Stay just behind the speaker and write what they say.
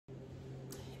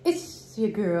It's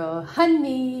your girl,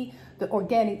 Honey, the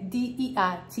organic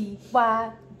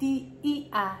D-E-I-T-Y,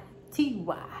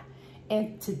 D-E-I-T-Y.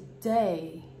 And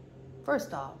today,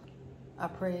 first off, I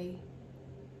pray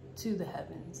to the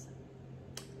heavens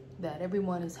that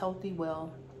everyone is healthy,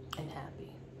 well, and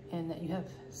happy, and that you have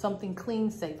something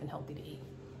clean, safe, and healthy to eat.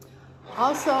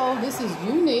 Also, this is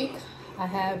unique. I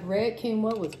have red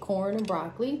quinoa with corn and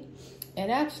broccoli.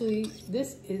 And actually,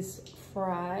 this is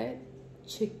fried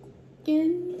chicken,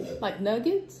 like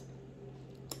nuggets,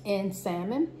 and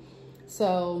salmon.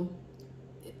 So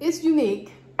it's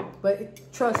unique,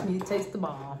 but trust me, it tastes the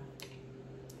bomb.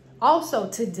 Also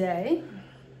today,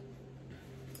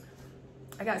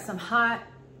 I got some hot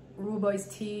rhubarb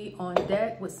tea on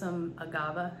deck with some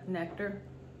agave nectar,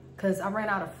 because I ran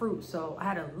out of fruit. So I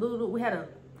had we had a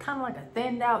kind of like a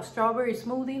thinned out strawberry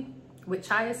smoothie with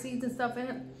chia seeds and stuff in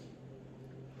it.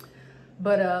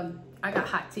 But I got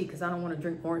hot tea because I don't want to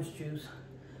drink orange juice.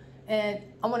 And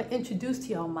I want to introduce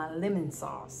to y'all my lemon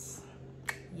sauce.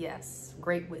 Yes,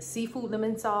 great with seafood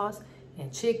lemon sauce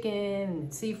and chicken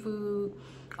and seafood.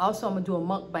 Also, I'm going to do a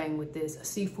mukbang with this, a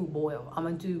seafood boil. I'm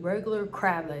going to do regular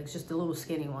crab legs, just the little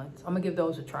skinny ones. I'm going to give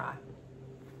those a try.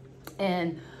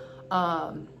 And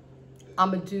I'm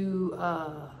going to do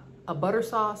a butter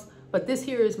sauce. But this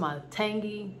here is my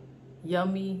tangy,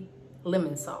 yummy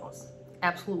lemon sauce.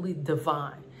 Absolutely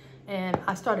divine. And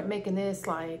I started making this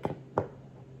like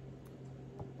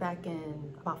back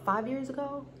in about 5 years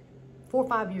ago, 4 or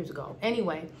 5 years ago.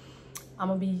 Anyway,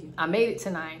 I made it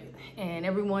tonight and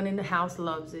everyone in the house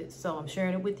loves it. So I'm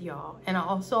sharing it with y'all. And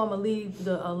I'm gonna leave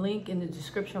a link in the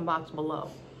description box below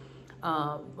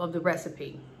of the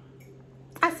recipe.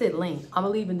 I said link. I'm gonna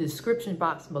leave in the description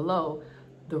box below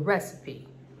the recipe.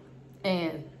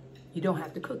 And you don't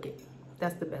have to cook it.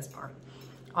 That's the best part.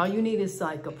 All you need is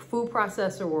like a food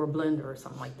processor or a blender or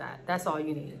something like that. That's all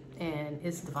you need. And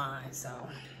it's divine, so.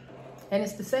 And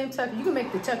it's the same texture. You can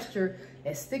make the texture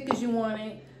as thick as you want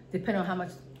it, depending on how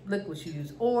much liquids you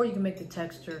use. Or you can make the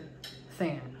texture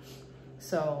thin.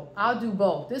 So I'll do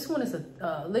both. This one is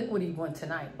a liquidy one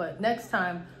tonight, but next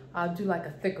time I'll do like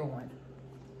a thicker one.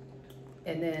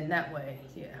 And then that way,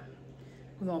 yeah.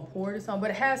 We're gonna pour this on, but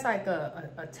it has like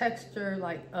a texture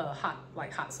like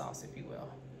hot sauce, if you will.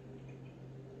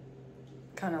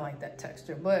 Kind of like that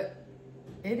texture, but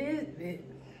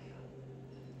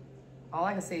all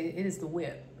I can say, it is the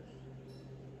whip.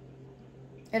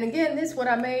 And again, this what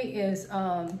I made is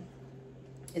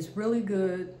it's really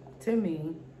good to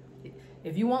me.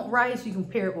 If you want rice, you can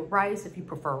pair it with rice if you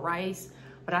prefer rice,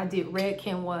 but I did red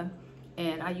quinoa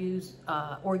and I used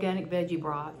organic veggie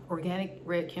broth, organic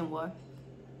red quinoa,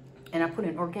 and I put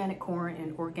in organic corn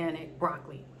and organic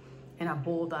broccoli. And I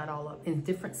boiled that all up in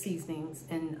different seasonings.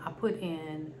 And I put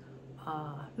in,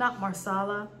 not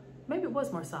marsala, maybe it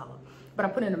was marsala, but I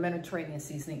put in a Mediterranean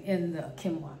seasoning in the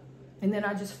quinoa. And then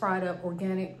I just fried up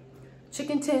organic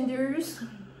chicken tenders.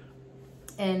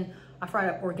 And I fried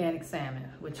up organic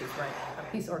salmon, which is right, a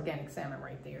piece of organic salmon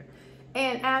right there.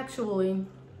 And actually,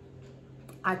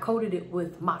 I coated it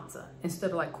with matzah instead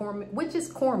of like cornmeal, which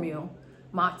is cornmeal,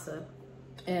 matzah.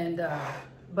 And,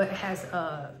 but it has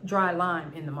dry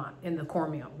lime in the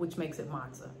cornmeal, which makes it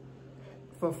matzah,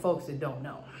 for folks that don't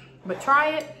know. But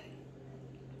try it.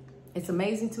 It's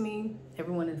amazing to me.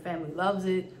 Everyone in the family loves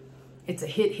it. It's a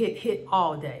hit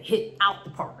all day. Hit out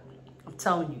the park. I'm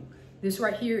telling you. This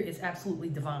right here is absolutely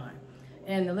divine.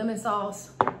 And the lemon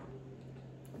sauce,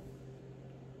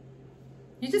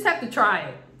 you just have to try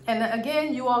it. And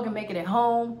again, you all can make it at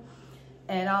home.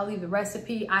 And I'll leave the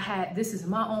recipe. This is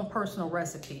my own personal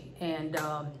recipe, and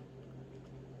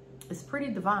it's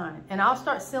pretty divine. And I'll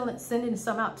start sending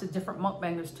some out to different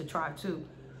mukbangers to try too,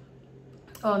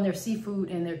 on their seafood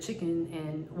and their chicken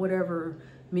and whatever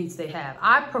meats they have.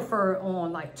 I prefer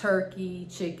on like turkey,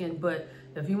 chicken, but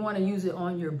if you want to use it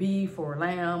on your beef or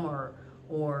lamb or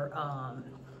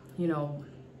you know,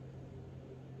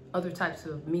 other types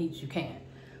of meats, you can.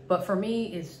 But for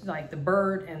me, it's like the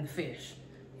bird and the fish.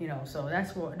 You know, so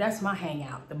that's my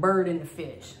hangout, the bird and the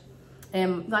fish.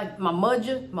 And like my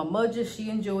mudja, she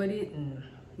enjoyed it. And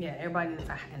yeah, everybody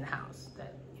in the house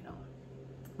that, you know,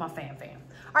 my fam.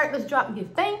 All right, let's drop and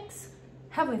give thanks.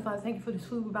 Heavenly Father, thank you for this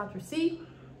food we're about to receive.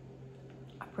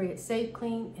 I pray it's safe,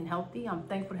 clean, and healthy. I'm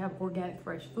thankful to have organic,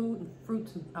 fresh food and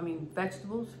fruits,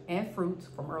 vegetables and fruits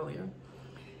from earlier.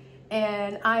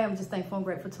 And I am just thankful and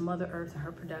grateful to Mother Earth and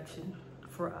her production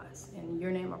for us. In your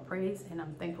name I praise, and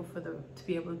I'm thankful for to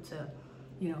be able to,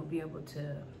 you know, be able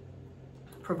to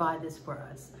provide this for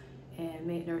us. And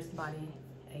may it nourish the body.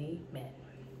 Amen.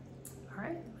 All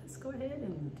right, let's go ahead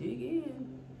and dig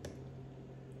in.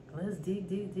 Let's dig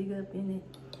up in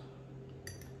it.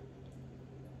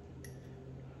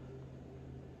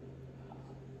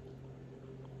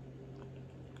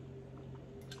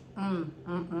 I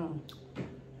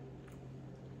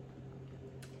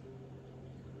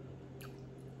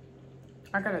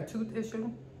got a tooth issue,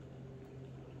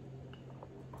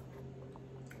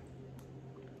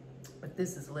 but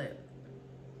this is lit.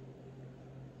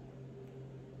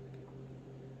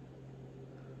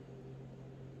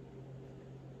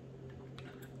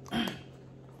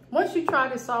 Once you try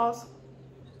this sauce,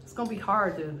 it's gonna be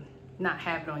hard to not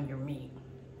have it on your meat.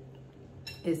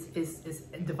 It's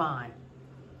divine.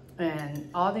 And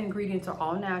all the ingredients are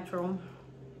all natural.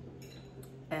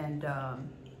 And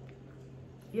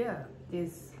yeah,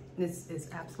 it's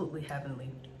absolutely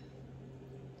heavenly.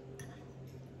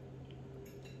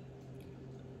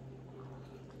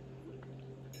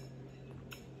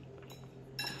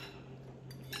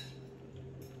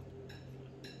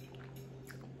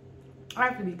 I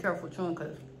have to be careful chewing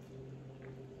because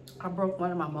I broke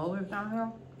one of my molars down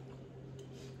here.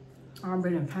 I've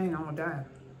been in pain all day.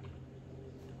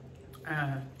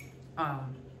 And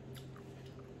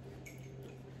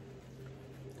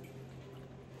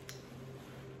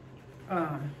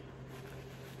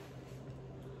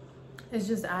it's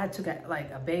just I took like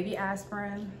a baby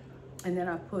aspirin, and then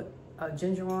I put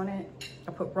ginger on it.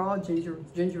 I put raw ginger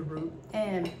root,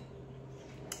 and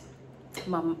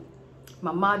my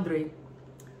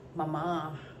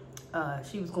mom,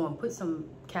 she was going to put some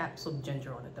capsule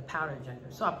ginger on it, the powdered ginger.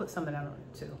 So I put some of that on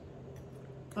it too.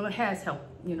 And it has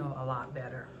helped, you know, a lot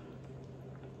better.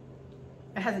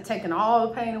 It hasn't taken all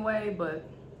the pain away, but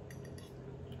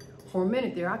for a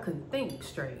minute there, I couldn't think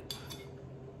straight.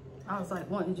 I was like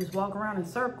wanting to just walk around in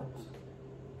circles.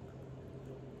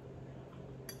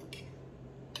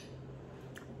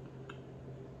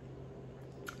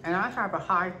 And I have a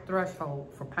high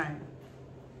threshold for pain.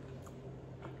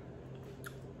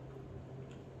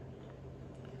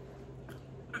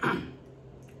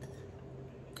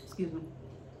 Excuse me.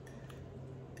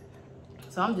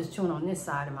 So I'm just chewing on this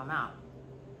side of my mouth.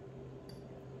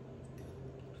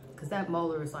 Because that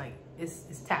molar is like,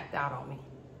 it's tapped out on me.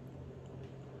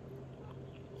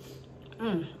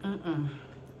 I'm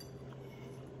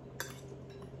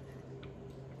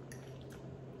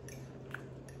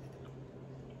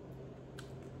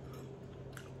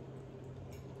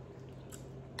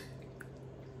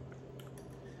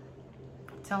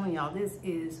telling y'all, this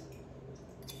is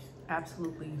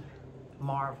absolutely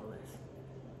marvelous.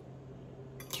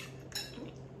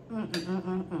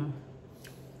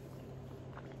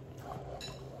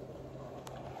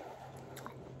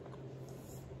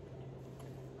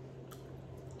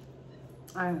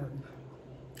 I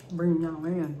bring y'all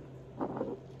in.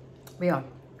 But yeah,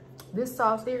 this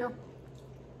sauce here,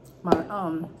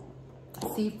 my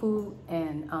seafood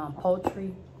and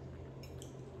poultry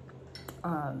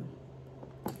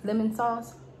lemon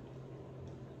sauce.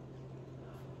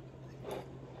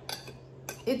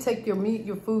 It take your meat,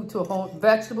 your food to a whole,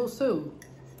 vegetables too,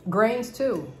 grains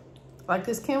too. Like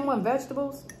this quinoa and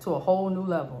vegetables to a whole new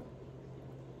level.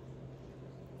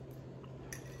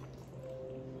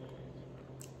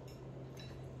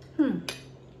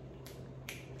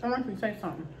 I want you to say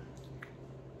something.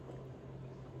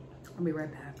 I'll be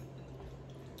right back.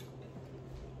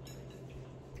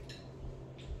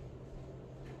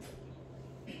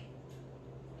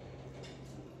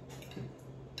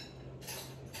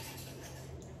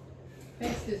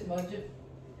 Taste this, Mudget.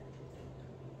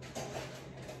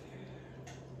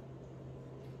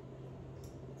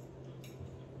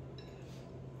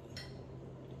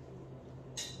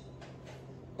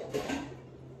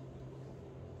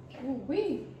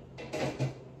 Ooh-wee.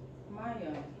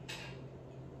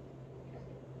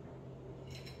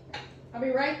 I'll be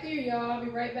right there, y'all. I'll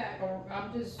be right back.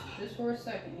 I'm just for a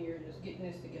second here, just getting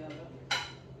this together.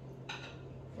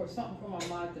 For something for my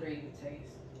madre to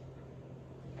taste.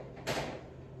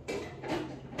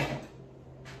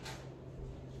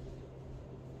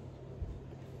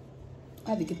 I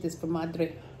had to get this for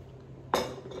madre.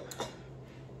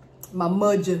 My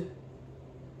mudja.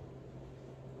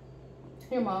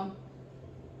 Here, Mom.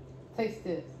 Taste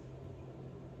this.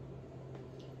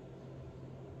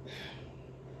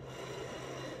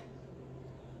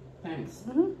 Thanks.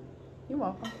 You're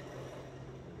welcome.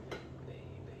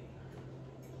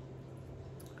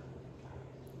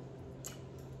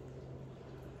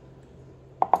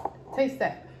 Taste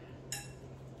that.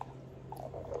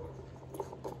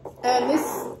 And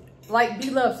this, like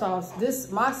BFF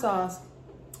sauce, my sauce,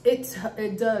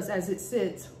 it does as it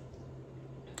sits.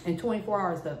 In 24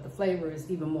 hours, the flavor is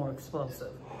even more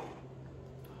explosive.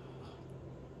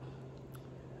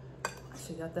 I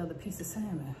should got the other piece of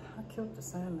salmon. I killed the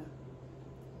salmon.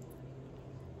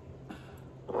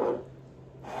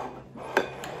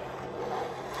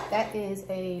 That is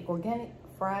a organic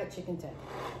fried chicken tender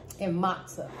and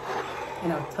matzo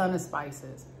and a ton of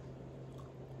spices.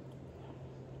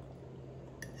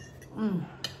 Mmm.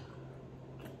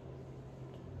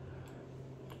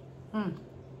 Mmm.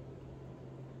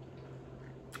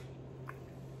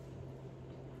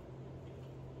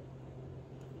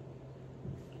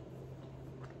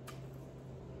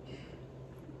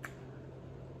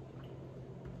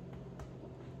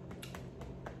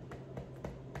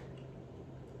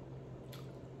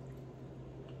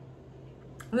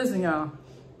 Listen, y'all,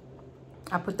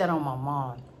 I put that on my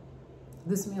mom.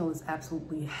 This meal is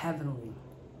absolutely heavenly.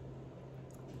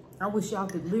 I wish y'all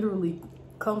could literally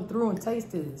come through and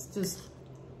taste it. It's just,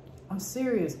 I'm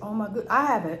serious. Oh my God. I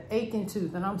have an aching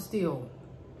tooth and I'm still,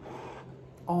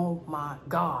 oh my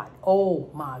God. Oh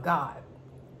my God.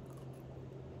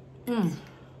 Mmm.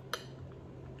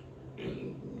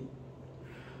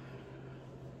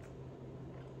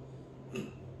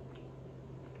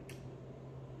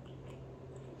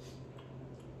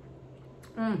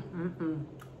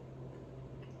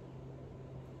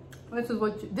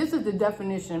 This is the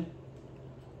definition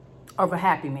of a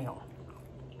happy meal.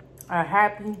 A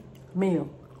happy meal.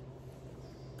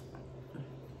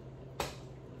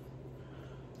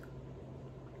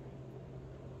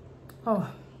 Oh.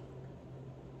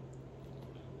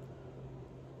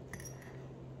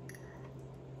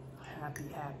 Happy,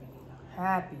 happy,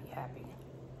 happy, happy.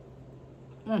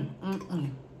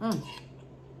 Mm.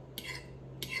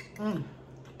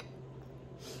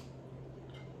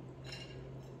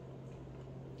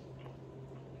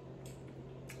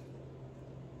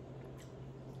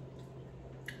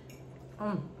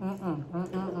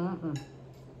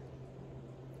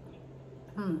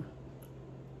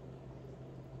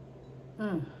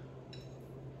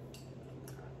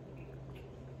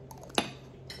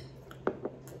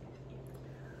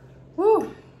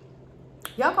 Woo.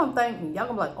 Y'all gonna thank me. Y'all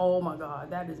gonna be like, oh my God,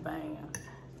 that is banging.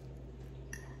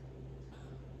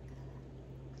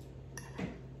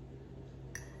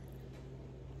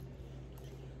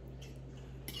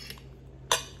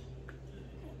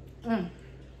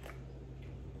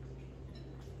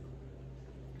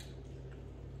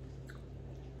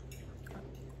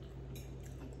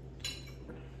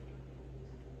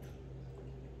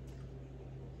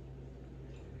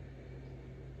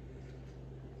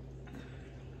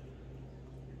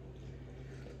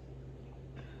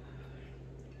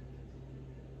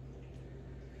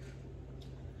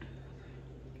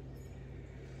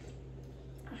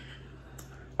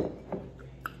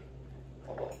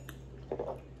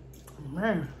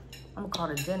 Man, I'm gonna call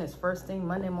the dentist first thing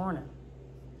Monday morning.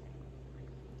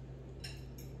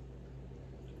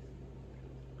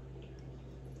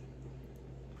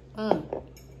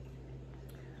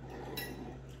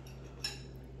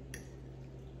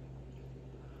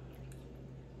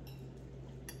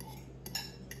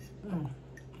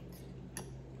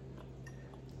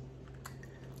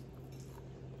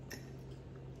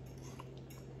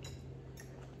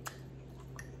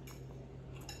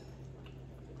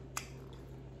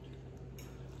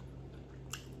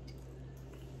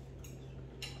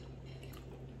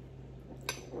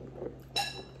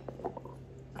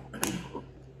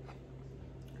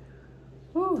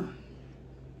 Whew.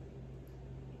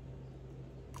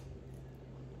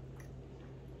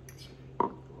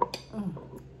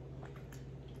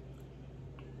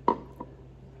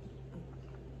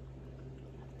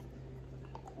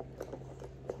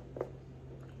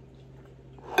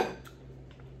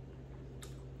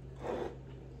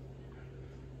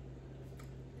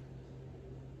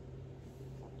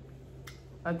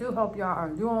 I do hope y'all are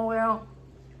doing well.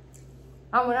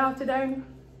 I went out today.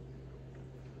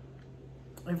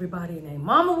 Everybody and their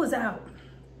mama was out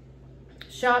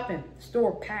shopping.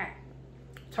 Store packed.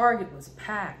 Target was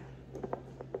packed.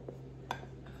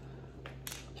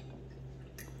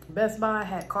 Best Buy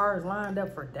had cars lined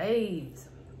up for days.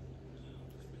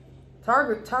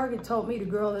 Target told me, the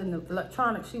girl in the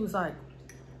electronics, she was like,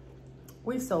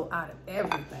 we sold out of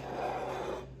everything.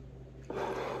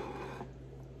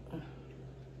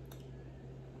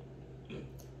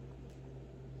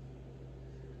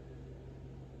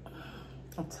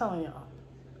 I'm telling y'all.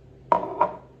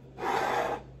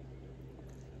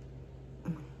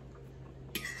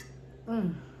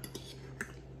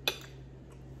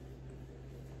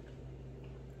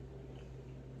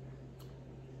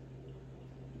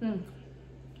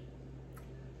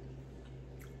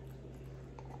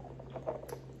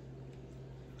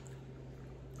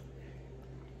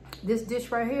 This dish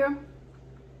right here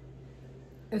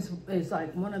is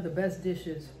like one of the best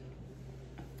dishes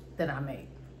that I make.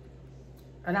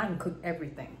 And I can cook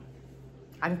everything.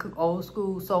 I can cook old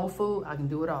school soul food. I can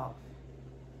do it all.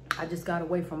 I just got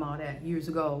away from all that years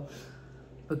ago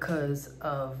because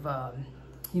of,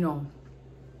 you know,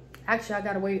 actually I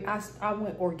got away, I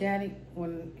went organic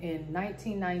when in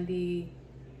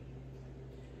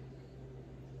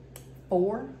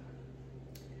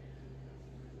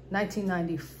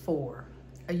 1994,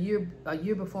 a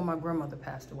year before my grandmother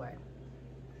passed away,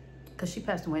 because she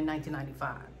passed away in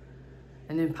 1995,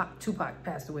 and then Tupac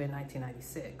passed away in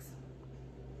 1996,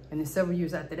 and then several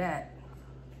years after that,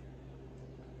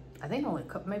 I think only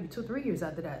maybe 2 or 3 years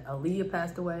after that, Aaliyah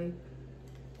passed away,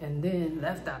 and then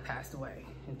Left Eye passed away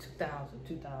in 2000,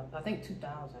 I think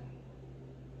 2000.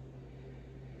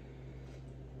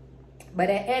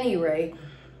 But at any rate,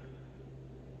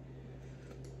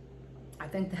 I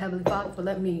thank the Heavenly Father for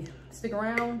letting me stick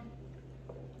around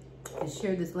and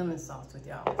share this lemon sauce with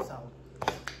y'all. So,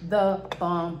 the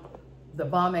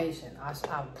bombation. I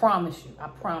promise you. I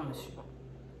promise you.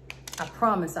 I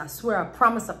promise. I swear. I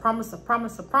promise. I promise. I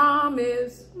promise. I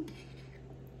promise.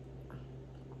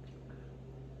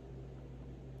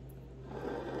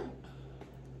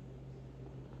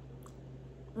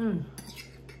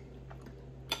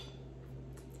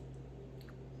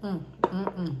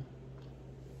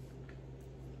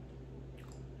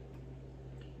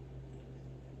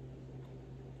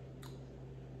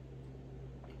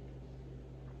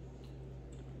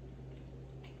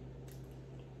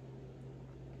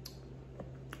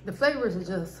 The flavors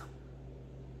are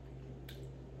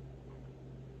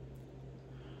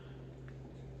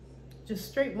just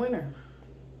straight winner.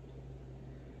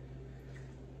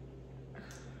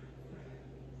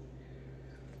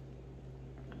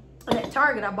 And at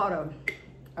Target, I bought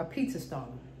a pizza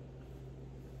stone.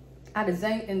 Out of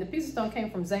and the pizza stone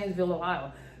came from Zanesville,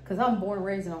 Ohio, because I'm born and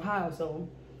raised in Ohio, so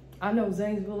I know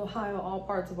Zanesville, Ohio, all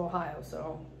parts of Ohio.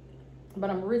 So, but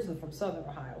I'm originally from Southern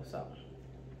Ohio, so.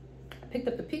 Picked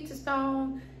up the pizza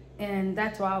stone, and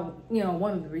that's why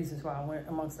one of the reasons why I went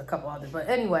amongst a couple others. But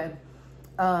anyway,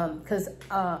 because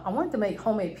I wanted to make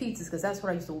homemade pizzas, because that's what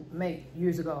I used to make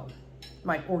years ago,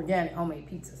 like organic homemade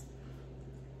pizzas.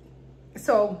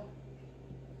 So,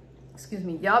 excuse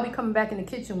me, y'all be coming back in the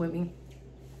kitchen with me,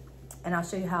 and I'll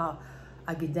show you how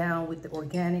I get down with the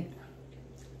organic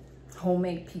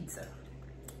homemade pizza.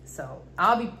 So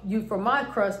for my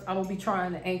crust, I will be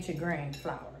trying the ancient grain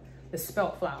flour, the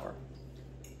spelt flour.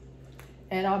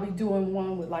 And I'll be doing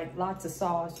one with like lots of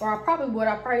sauce. Or what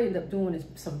I probably end up doing is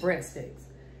some breadsticks.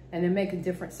 And then making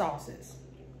different sauces.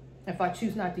 If I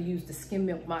choose not to use the skim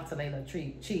milk mozzarella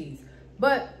cheese.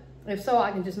 But if so,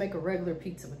 I can just make a regular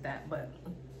pizza with that. But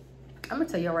I'm gonna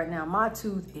tell you right now, my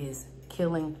tooth is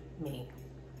killing me.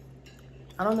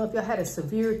 I don't know if y'all had a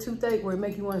severe toothache where it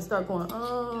make you want to start going,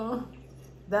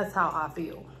 that's how I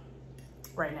feel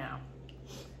right now.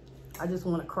 I just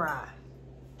want to cry.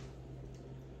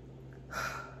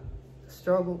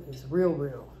 Struggle is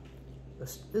real.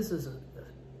 This is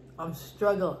I'm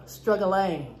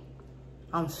struggling.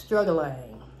 I'm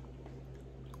struggling.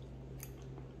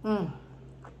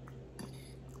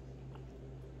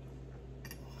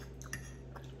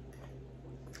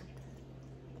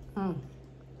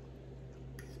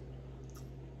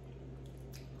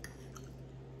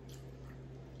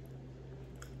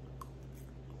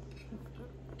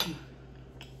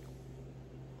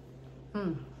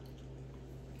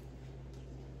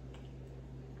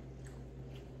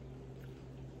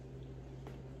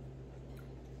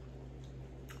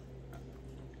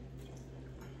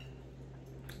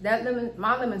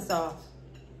 My lemon sauce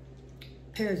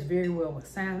pairs very well with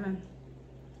salmon,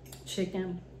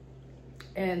 chicken,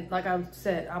 and like I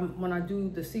said, when I do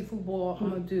the seafood boil, I'm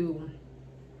gonna do,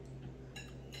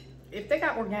 if they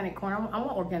got organic corn, I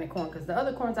want organic corn, because the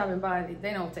other corns I've been buying,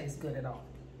 they don't taste good at all.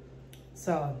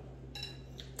 So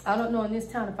I don't know in this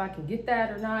town if I can get that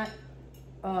or not.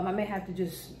 I may have to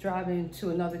just drive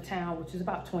into another town, which is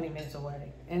about 20 minutes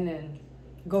away, and then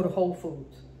go to Whole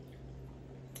Foods.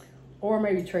 Or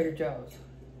maybe Trader Joe's.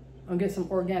 I'll get some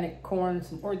organic corn,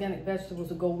 some organic vegetables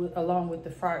to go along with the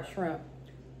fried shrimp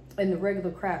and the regular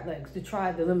crab legs to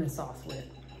try the lemon sauce with.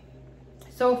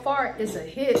 So far, it's a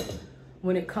hit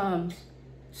when it comes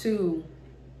to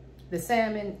the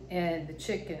salmon and the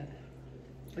chicken.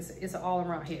 It's an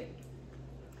all-around hit.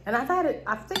 And I've had it,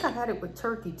 I think I've had it with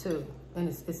turkey too. And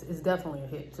it's definitely a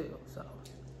hit too, so.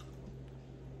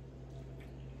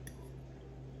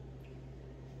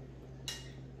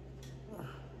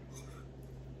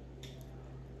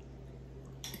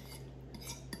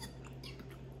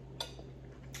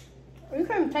 You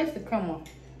can't even taste the crumble.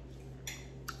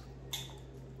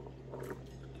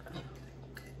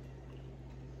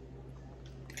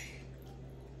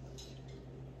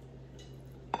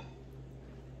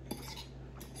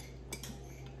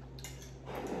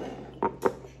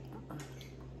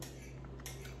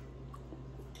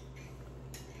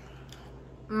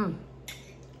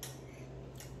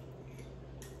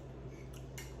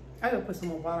 I gotta put some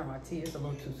more water in my tea. It's a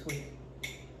little too sweet.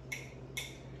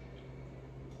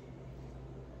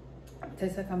 It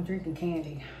tastes like I'm drinking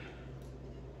candy.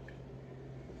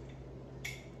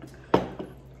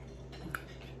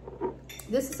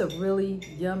 This is a really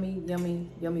yummy, yummy,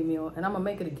 yummy meal. And I'm gonna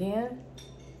make it again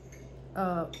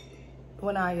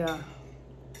when I,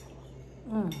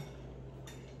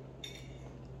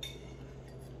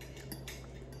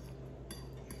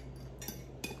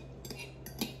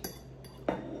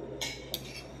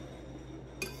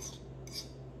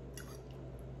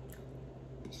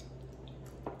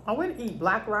 I would eat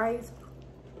black rice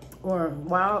or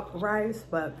wild rice,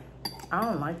 but I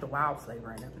don't like the wild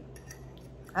flavor in it.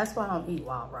 That's why I don't eat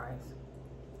wild rice.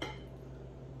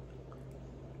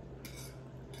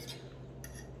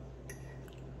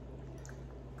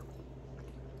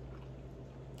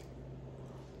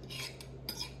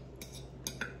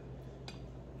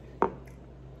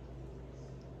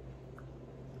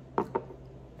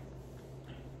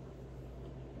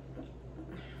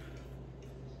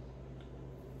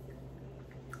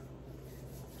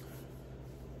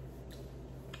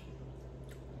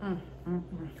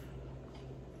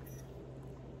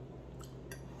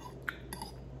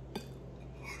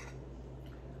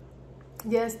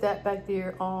 Yes, that back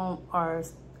there on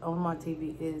my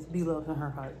TV is B-Love and her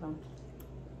husband.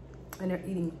 And they're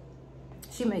eating,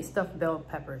 she made stuffed bell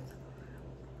peppers.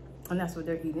 And that's what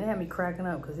they're eating. It had me cracking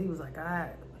up because he was like,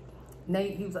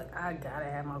 Nate, he was like, I gotta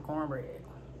have my cornbread.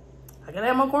 I gotta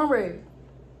have my cornbread.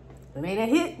 It ain't a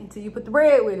hit until you put the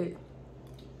bread with it.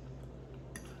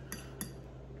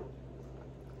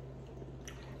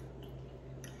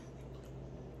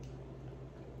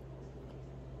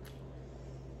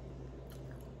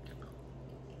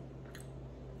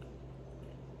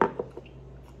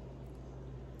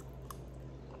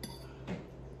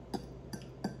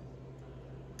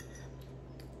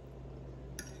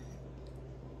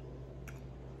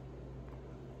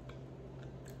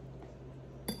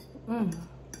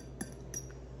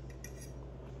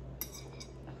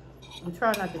 I'm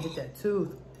trying not to hit that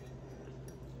tooth.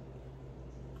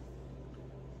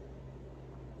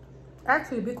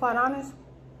 Actually, to be quite honest,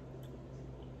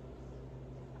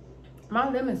 my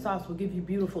lemon sauce will give you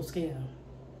beautiful skin.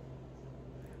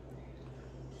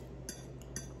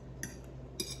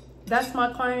 That's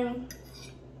my claim.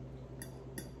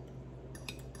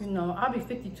 You know, I'll be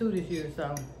 52 this year,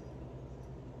 so.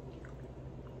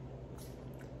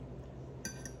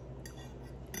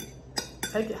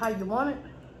 Take it how you want it.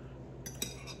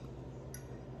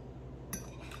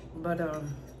 But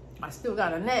I still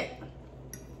got a neck.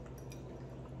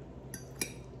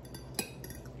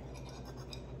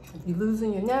 If you're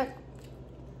losing your neck,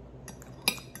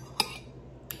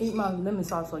 eat my lemon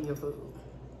sauce on your food.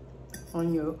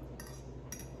 On your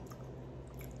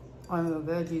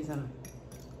veggies and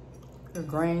your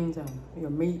grains and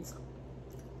your meats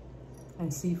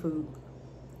and seafood.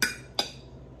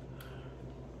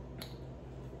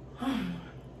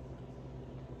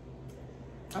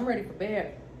 I'm ready for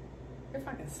bed. If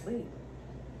I can sleep.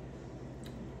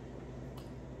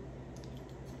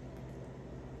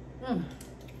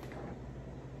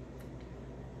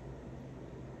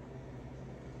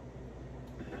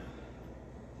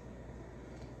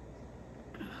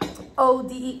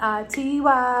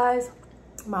 ODEITYs,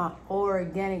 my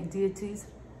organic deities.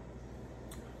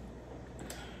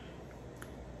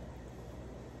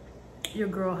 Your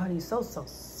girl, honey, so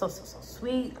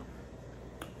sweet.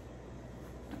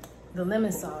 The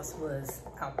lemon sauce was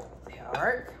out the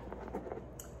park.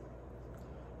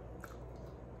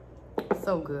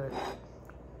 So good.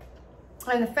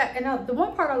 And the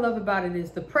one part I love about it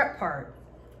is the prep part.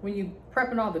 When you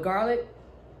prepping all the garlic.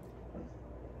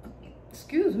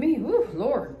 Excuse me, woo,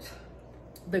 Lord.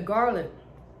 The garlic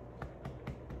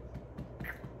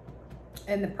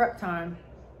and the prep time,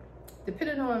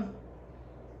 depending on,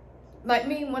 like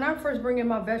me, when I first bring in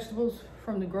my vegetables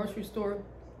from the grocery store,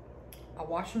 I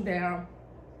wash them down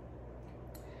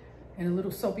in a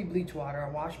little soapy bleach water. I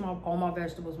wash all my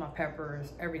vegetables, my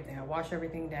peppers, everything. I wash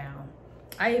everything down.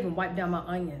 I even wipe down my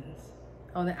onions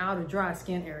on the outer dry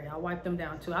skin area. I wipe them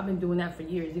down too. I've been doing that for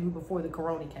years, even before the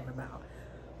corona came about.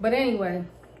 But anyway,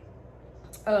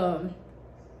 I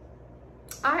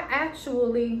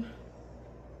actually,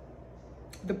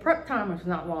 the prep time is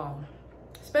not long,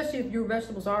 especially if your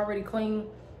vegetables are already clean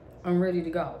and ready to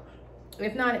go.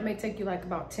 If not, it may take you like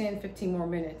about 10-15 more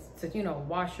minutes to, you know,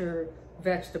 wash your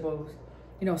vegetables,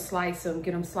 you know, slice them,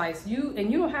 get them sliced.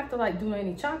 And you don't have to like do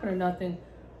any chopping or nothing.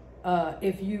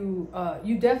 If you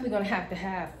definitely gonna have to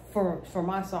have, for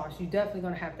my sauce, you definitely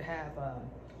gonna have to have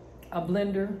a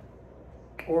blender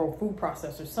or a food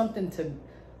processor, something to,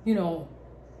 you know,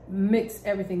 mix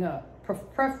everything up.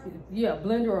 Yeah,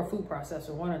 blender or food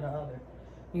processor, one or the other.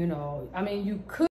 You know, I mean, you could